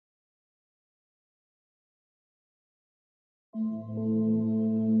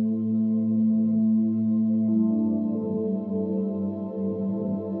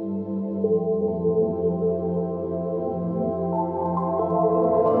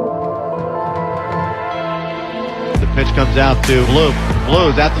Pitch comes out to Blue.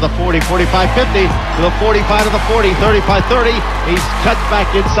 Blue's out to the 40, 45, 50, to the 45, to the 40, 35, 30. He's cut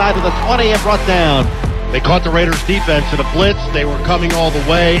back inside to the 20 and brought down. They caught the Raiders defense in a blitz. They were coming all the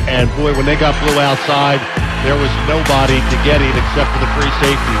way, and boy, when they got Blue outside, there was nobody to get him except for the free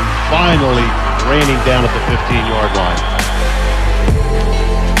safety, who finally ran him down at the 15-yard line.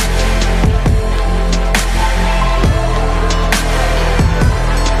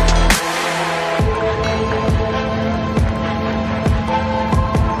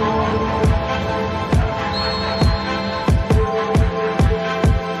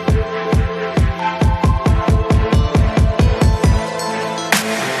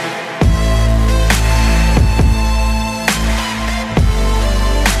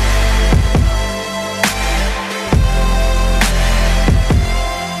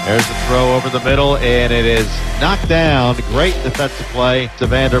 There's the throw over the middle, and it is knocked down. Great defensive play to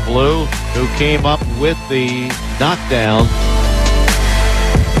Evander, who came up with the knockdown.